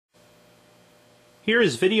Here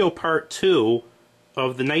is video part 2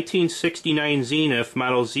 of the 1969 Zenith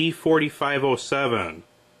model Z4507.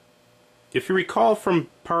 If you recall from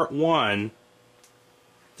part 1,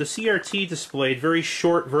 the CRT displayed very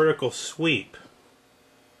short vertical sweep,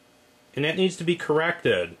 and that needs to be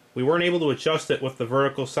corrected. We weren't able to adjust it with the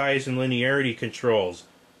vertical size and linearity controls.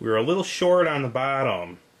 We were a little short on the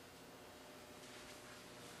bottom.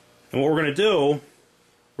 And what we're going to do,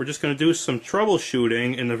 we're just going to do some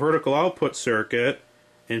troubleshooting in the vertical output circuit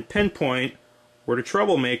and pinpoint where the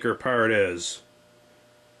troublemaker part is.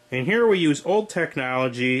 And here we use old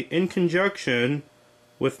technology in conjunction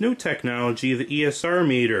with new technology, the ESR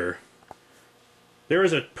meter. There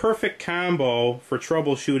is a perfect combo for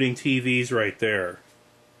troubleshooting TVs right there.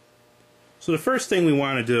 So the first thing we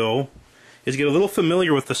want to do is get a little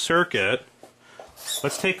familiar with the circuit.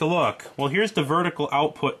 Let's take a look. Well, here's the vertical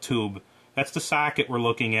output tube. That's the socket we're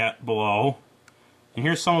looking at below. And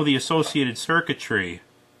here's some of the associated circuitry.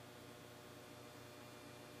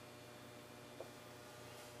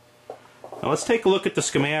 Now let's take a look at the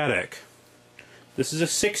schematic. This is a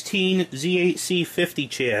 16 Z8C50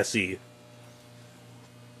 chassis.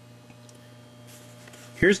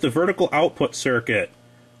 Here's the vertical output circuit.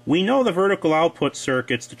 We know the vertical output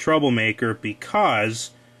circuit's the troublemaker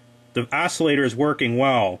because the oscillator is working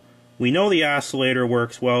well. We know the oscillator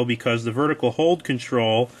works well because the vertical hold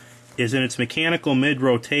control is in its mechanical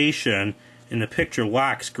mid-rotation and the picture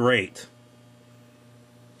locks great.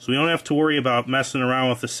 So we don't have to worry about messing around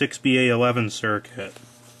with the 6BA11 circuit.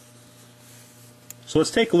 So let's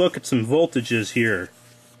take a look at some voltages here.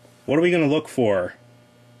 What are we going to look for?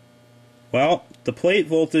 Well, the plate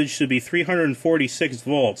voltage should be 346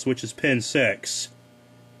 volts, which is pin 6.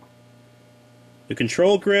 The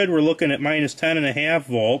control grid, we're looking at minus 10.5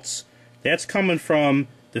 volts. That's coming from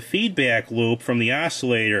the feedback loop from the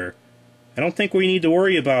oscillator. I don't think we need to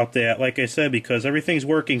worry about that, like I said, because everything's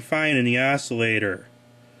working fine in the oscillator.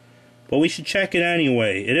 But we should check it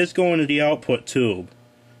anyway. It is going to the output tube.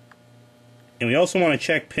 And we also want to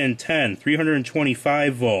check pin 10,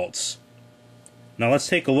 325 volts. Now let's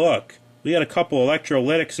take a look. We got a couple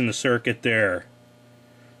electrolytics in the circuit there.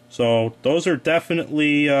 So those are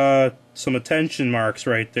definitely some attention marks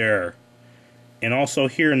right there. And also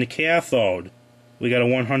here in the cathode, we got a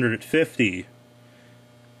 100 at 50.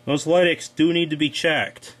 Those lytics do need to be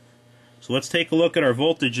checked. So let's take a look at our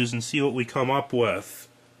voltages and see what we come up with.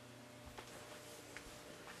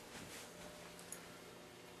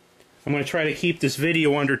 I'm going to try to keep this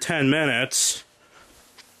video under 10 minutes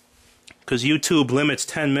because YouTube limits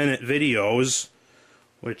 10-minute videos,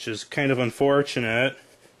 which is kind of unfortunate.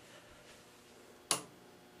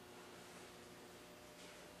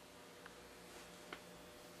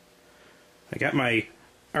 I got my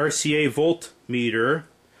RCA voltmeter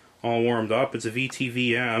all warmed up. It's a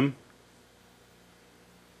VTVM.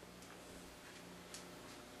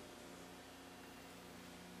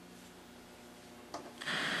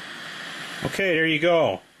 Okay, there you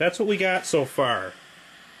go. That's what we got so far.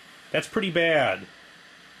 That's pretty bad.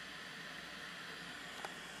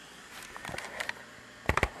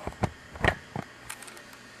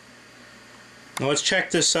 Now let's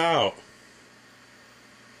check this out.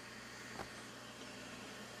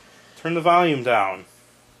 Turn the volume down.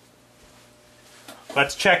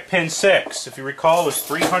 Let's check pin 6. If you recall, it was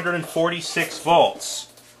 346 volts.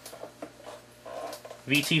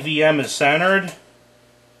 VTVM is centered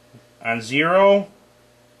on 0.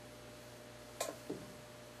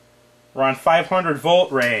 We're on 500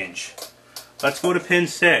 volt range. Let's go to pin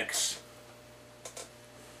 6.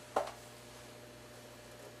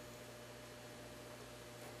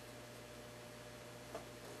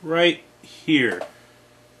 Right here.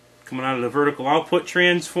 Coming out of the vertical output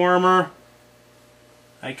transformer.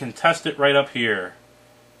 I can test it right up here.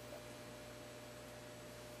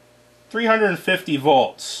 350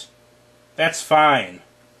 volts. That's fine.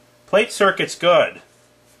 Plate circuit's good.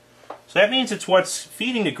 So that means it's what's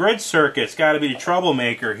feeding the grid circuit's got to be the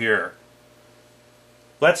troublemaker here.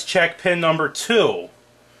 Let's check pin number 2.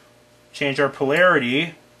 Change our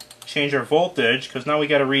polarity, change our voltage, because now we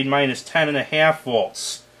got to read minus 10.5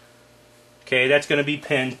 volts. Okay, that's going to be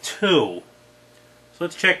pin 2. So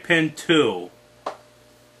let's check pin 2.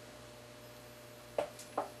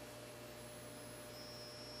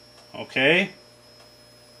 Okay.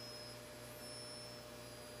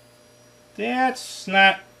 That's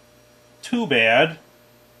not too bad.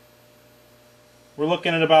 We're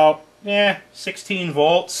looking at about 16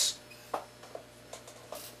 volts.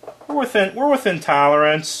 We're within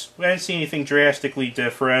tolerance. We didn't see anything drastically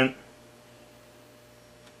different.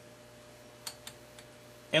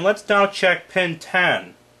 And let's now check pin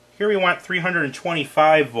 10. Here we want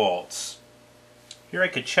 325 volts. Here I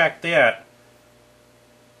could check that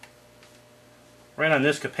right on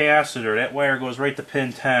this capacitor. That wire goes right to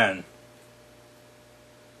pin 10.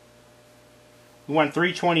 We want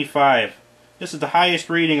 325. This is the highest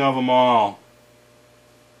reading of them all.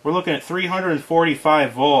 We're looking at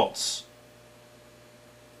 345 volts.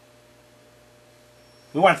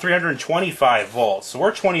 We want 325 volts, so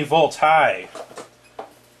we're 20 volts high.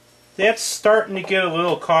 That's starting to get a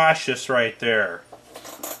little cautious right there.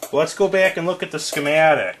 Let's go back and look at the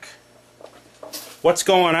schematic. What's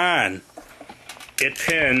going on at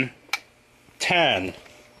pin 10?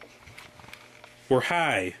 We're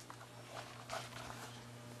high.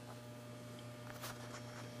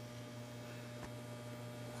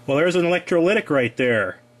 Well, there's an electrolytic right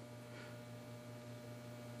there.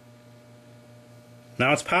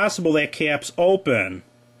 Now it's possible that cap's open.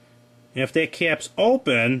 And if that cap's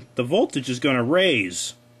open, the voltage is going to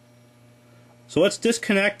raise. So let's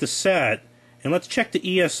disconnect the set and let's check the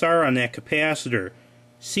ESR on that capacitor.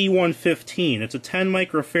 C115. It's a 10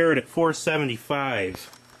 microfarad at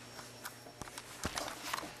 475.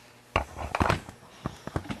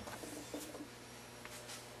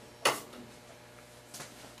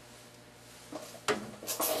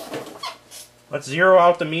 Let's zero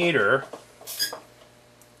out the meter.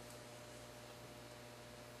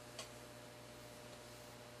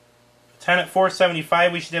 At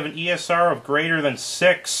 475, we should have an ESR of greater than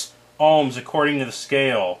 6 ohms according to the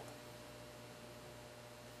scale.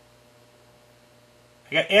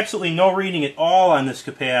 I got absolutely no reading at all on this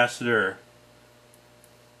capacitor.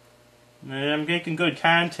 And I'm making good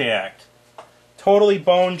contact. Totally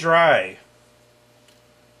bone dry.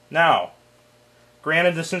 Now,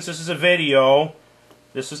 granted, since this is a video,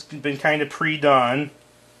 this has been kind of pre-done,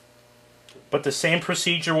 but the same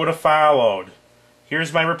procedure would have followed.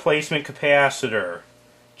 Here's my replacement capacitor.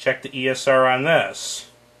 Check the ESR on this.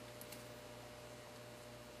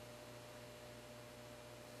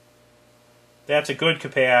 That's a good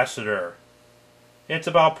capacitor. It's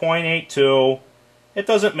about 0.82. It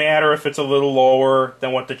doesn't matter if it's a little lower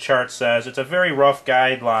than what the chart says. It's a very rough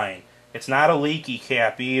guideline. It's not a leaky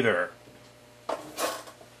cap either.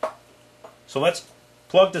 So let's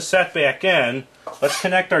plug the set back in. Let's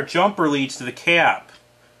connect our jumper leads to the cap.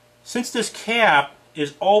 Since this cap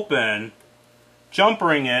is open,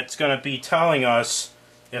 jumpering it's going to be telling us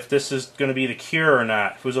if this is going to be the cure or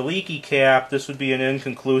not. If it was a leaky cap, this would be an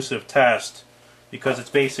inconclusive test because it's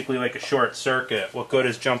basically like a short circuit. What good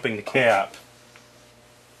is jumping the cap?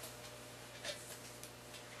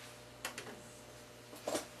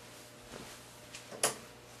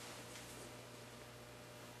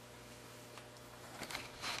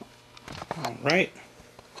 All right.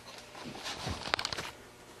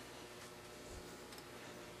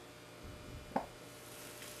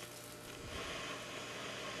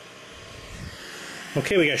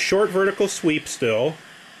 Okay, we got short vertical sweep still.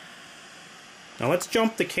 Now let's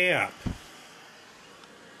jump the cap.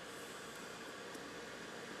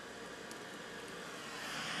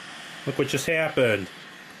 Look what just happened.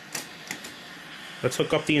 Let's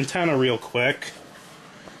hook up the antenna real quick.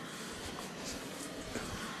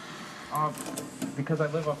 Because I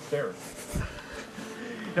live upstairs.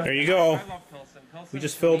 There you go. We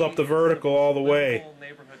just filled up the vertical all the way.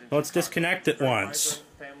 Now let's disconnect it once.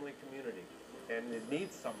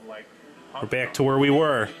 We're back to where we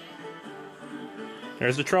were.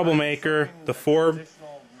 There's the troublemaker, the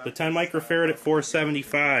 10 microfarad at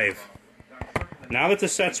 475. Now that the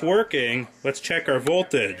set's working, let's check our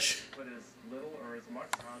voltage.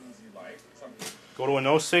 Go to a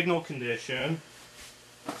no signal condition,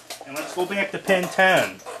 and let's go back to pin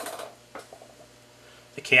 10.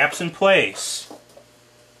 The cap's in place.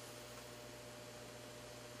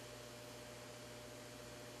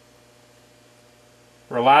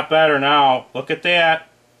 We're a lot better now. Look at that.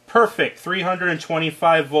 Perfect.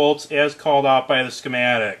 325 volts as called out by the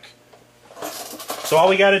schematic. So all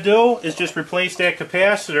we got to do is just replace that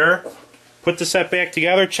capacitor, put the set back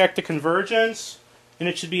together, check the convergence, and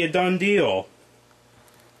it should be a done deal.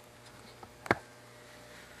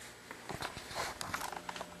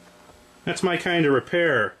 That's my kind of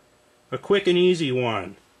repair. A quick and easy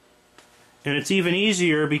one. And it's even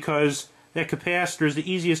easier because that capacitor is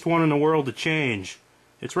the easiest one in the world to change.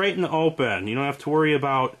 It's right in the open. You don't have to worry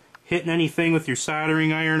about hitting anything with your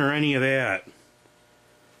soldering iron or any of that.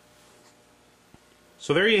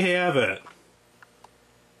 So there you have it.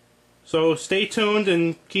 So stay tuned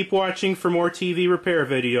and keep watching for more TV repair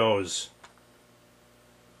videos.